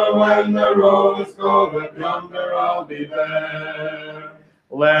yonder, when the roll is called up yonder, I'll be there.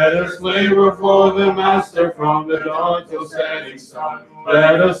 Let us labor for the Master from the dawn till setting sun.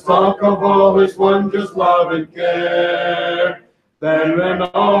 Let us talk of all his wondrous love and care. Then when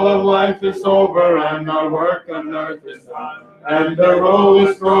all of life is over and our work on earth is done, and the roll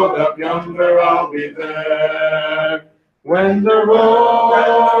is rolled up yonder, I'll be there. When the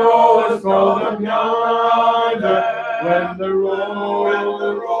roll is rolled up yonder, when the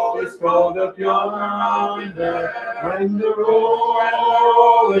roll is rolled up yonder, when the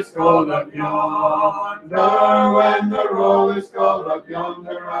roll is rolled up yonder, when the roll is rolled up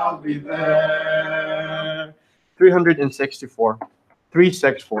yonder, I'll be there. 364.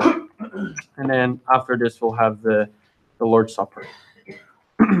 364. And then after this, we'll have the Lord's Supper.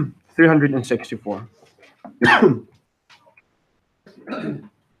 364.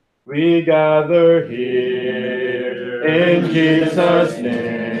 We gather here in Jesus'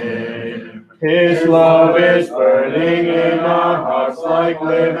 name. His love is burning in our hearts like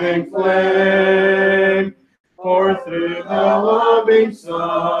living flame. For through the loving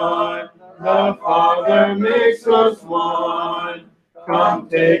Son, the Father makes us one. Come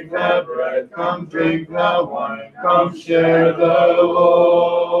take the bread, come drink the wine, come share the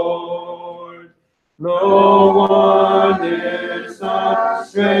Lord. No one is a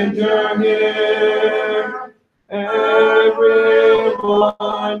stranger here, everyone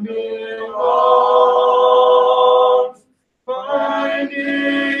belongs,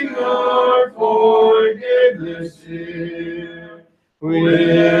 finding our forgiveness here. We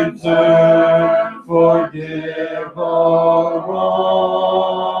in turn forgive all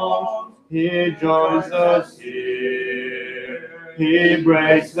wrongs. He joins us here, he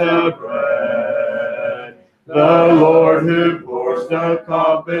breaks the bread. The Lord who pours the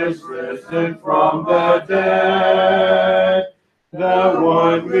cup is risen from the dead. The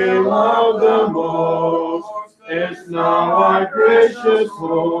one we love the most is now our gracious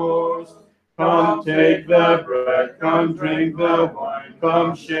host. Come take the bread, come drink the wine,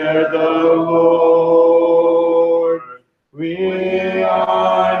 come share the Lord. We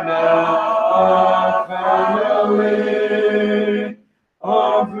are now a family,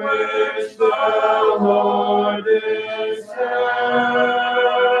 of which the Lord is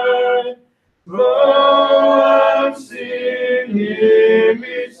head. Though unseen, he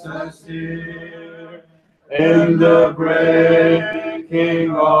meets us here in the breaking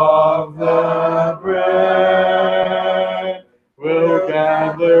breaking of the bread. We'll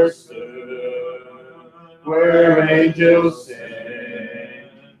gather soon where angels sing.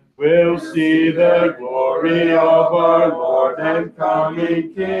 We'll see the glory of our Lord and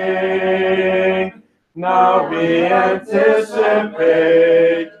coming King. Now we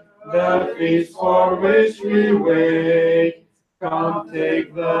anticipate the feast for which we wait. Come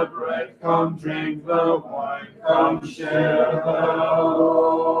take the bread, come drink the wine, come share the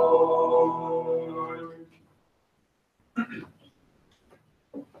Lord.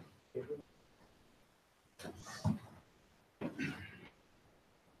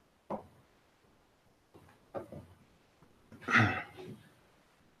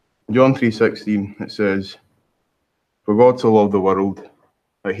 John 3:16, it says, "For God so loved the world,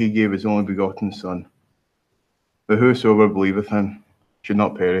 that he gave his only begotten Son, that whosoever believeth him should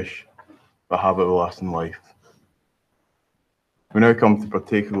not perish, but have everlasting life." We now come to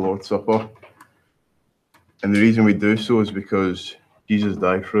partake of the Lord's Supper, and the reason we do so is because Jesus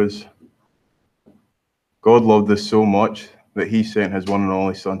died for us. God loved us so much that he sent his one and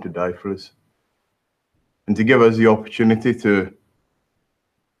only Son to die for us, and to give us the opportunity to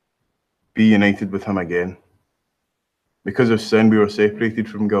be united with him again. Because of sin, we were separated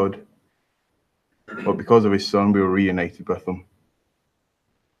from God, but because of his Son, we were reunited with him.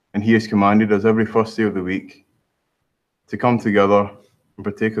 And he has commanded us every first day of the week to come together and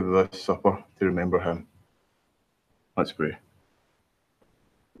partake of this supper to remember him. Let's pray.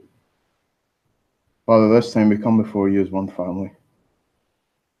 Father, this time we come before you as one family,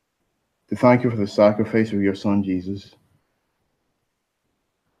 to thank you for the sacrifice of your Son, Jesus.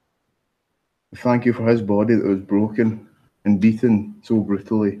 We thank you for his body that was broken and beaten so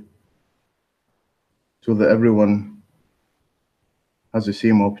brutally, so that everyone has the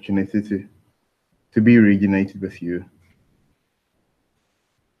same opportunity to be reunited with you.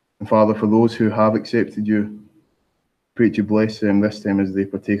 And Father, for those who have accepted you, pray that you bless them this time as they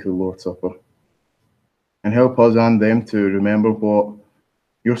partake of the Lord's Supper. And help us and them to remember what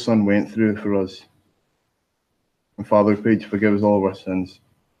your Son went through for us. And Father, we pray that you forgive us all of our sins.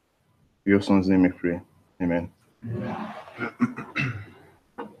 In your Son's name we pray. Amen.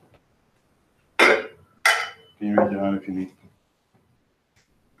 Can you raise your hand if you need?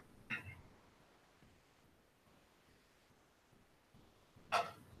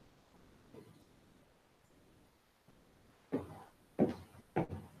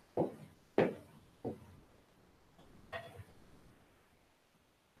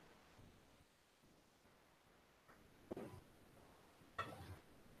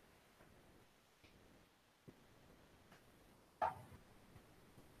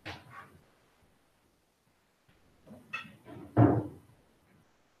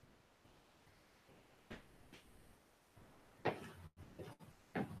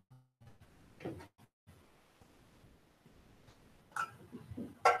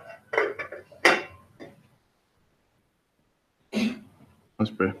 Let's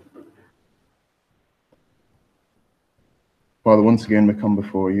pray. Father, once again we come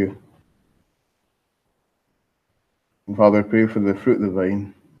before you. And Father, I pray for the fruit of the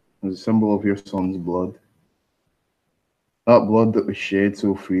vine as a symbol of your Son's blood. That blood that was shed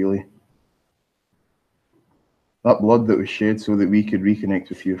so freely. That blood that was shed so that we could reconnect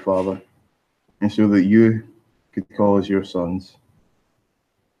with you, Father, and so that you could call us your sons.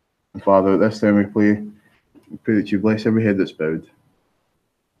 And Father, at this time we pray that you bless every head that's bowed.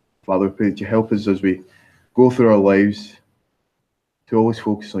 Father, we pray that you help us as we go through our lives to always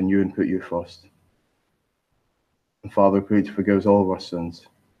focus on you and put you first. And Father, we pray that you forgive us all of our sins.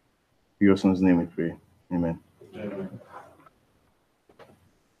 In your Son's name we pray. Amen. Amen.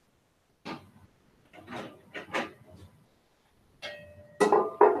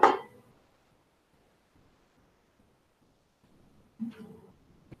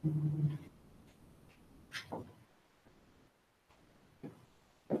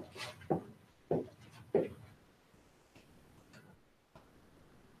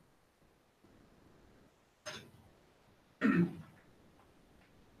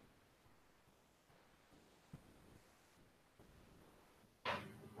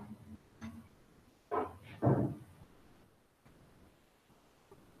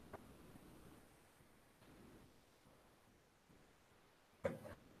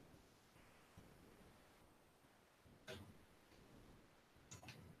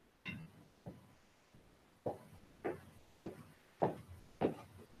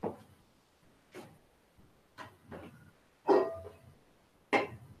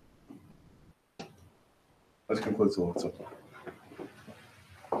 Let's conclude the Lord's Supper.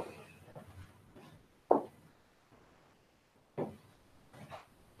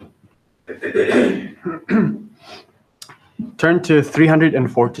 Turn to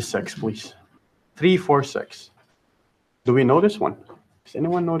 346, please. 346. Do we know this one? Does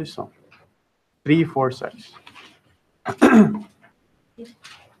anyone know this song? 346.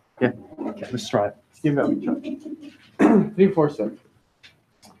 Yeah, okay, let's try it. Let's give it a try. 346.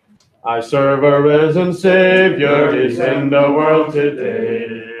 I serve a risen Savior, He's in the world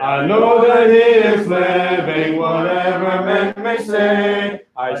today. I know that He is living, whatever men may say.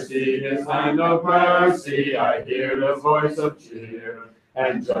 I see His hand of mercy, I hear the voice of cheer.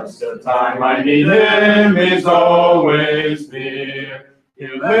 And just the time I need Him, He's always near. He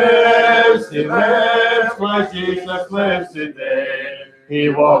lives, Christ Jesus lives today. He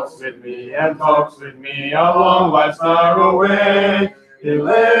walks with me and talks with me along life's narrow way. He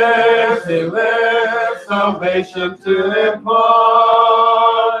lives, salvation to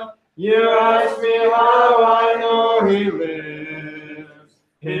impart. You ask me how I know He lives.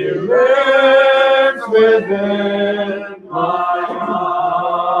 He lives within my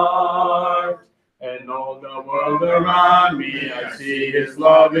heart. And all the world around me, I see His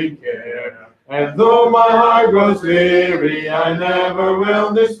loving care. And though my heart grows weary, I never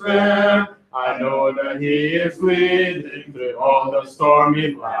will despair. I know that He is leading through all the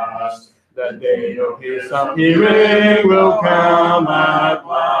stormy blasts. The day of His appearing will come at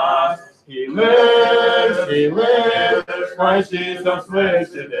last. He lives, Christ Jesus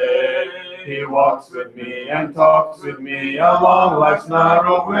lives today. He walks with me and talks with me along life's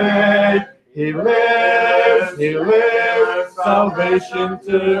narrow way. He lives, salvation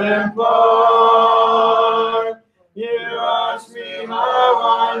to impart. You ask me how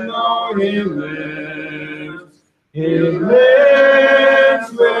I know He lives. He lives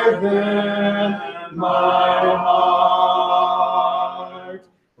within my heart.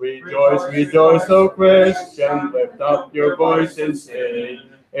 Rejoice, O Christian, lift up your voice and sing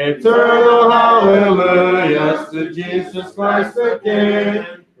eternal hallelujahs to Jesus Christ the King.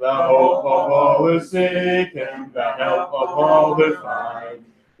 The hope of all who seek Him, the help of all who find.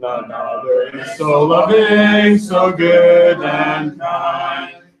 None other is so loving, so good and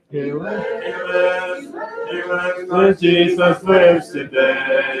kind. He lives, Jesus lives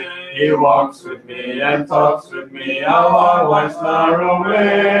today. He walks with me and talks with me along life's narrow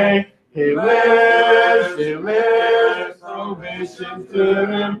way. He lives, salvation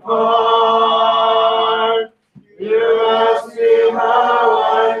to impart. You ask me how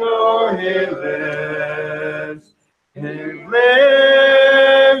I know He lives. He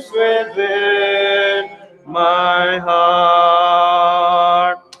lives within my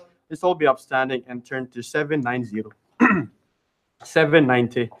heart. Let's all be upstanding and turn to 790.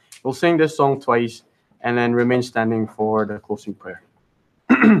 790. We'll sing this song twice and then remain standing for the closing prayer.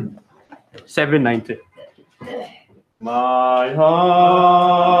 790. My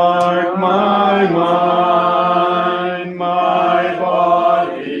heart, my mind, my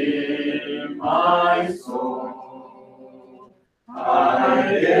body, my soul,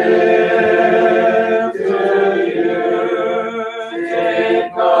 I give to you,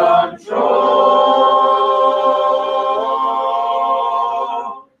 take control.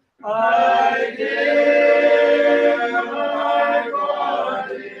 I give my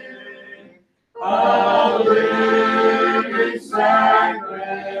body, a living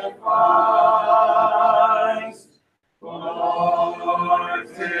sacrifice. Lord,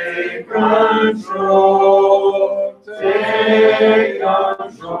 take control, take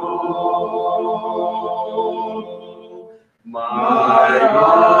control. My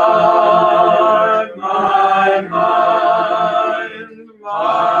heart, my mind,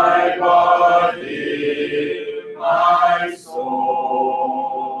 my body, my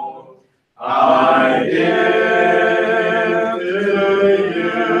soul, I give to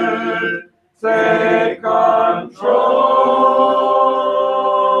you. Take control.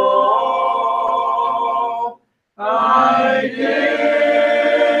 I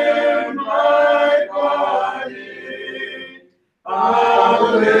give my body a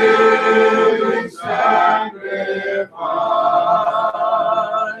living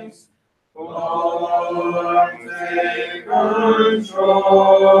sacrifice. Lord, take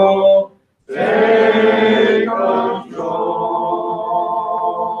control. Take control.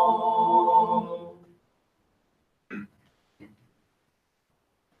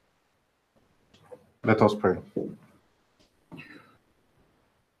 Let us pray.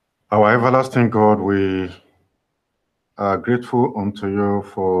 Our everlasting God, we are grateful unto you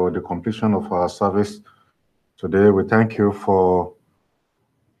for the completion of our service today. We thank you for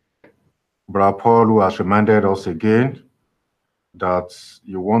Brother Paul, who has reminded us again that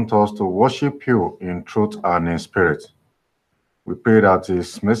you want us to worship you in truth and in spirit. We pray that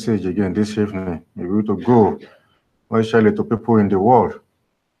his message again this evening may be able to go, especially to people in the world.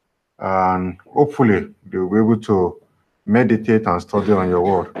 And hopefully they will be able to meditate and study on your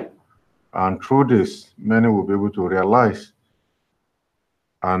word. And through this, many will be able to realize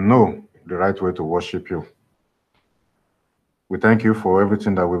and know the right way to worship you. We thank you for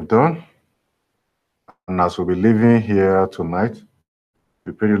everything that we've done. And as we'll be living here tonight,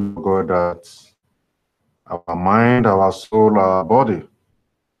 we pray, Lord God, that our mind, our soul, our body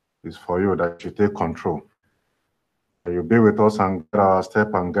is for you, that you take control. That you be with us and guide our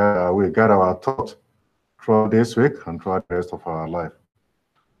step and guide our way, guide our thought throughout this week and throughout the rest of our life.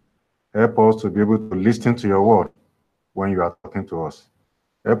 Help us to be able to listen to your word when you are talking to us.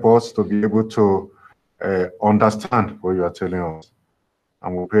 Help us to be able to understand what you are telling us.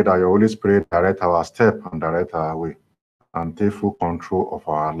 And we pray that your Holy Spirit direct our step and direct our way and take full control of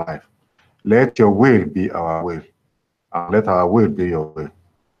our life. Let your will be our will, and let our will be your will.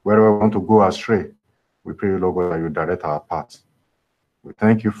 Wherever we want to go astray, we pray, Lord God, that you direct our paths. We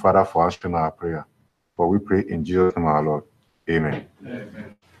thank you, Father, for answering our prayer. For we pray in Jesus' name, our Lord. Amen.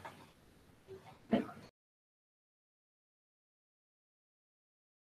 Amen.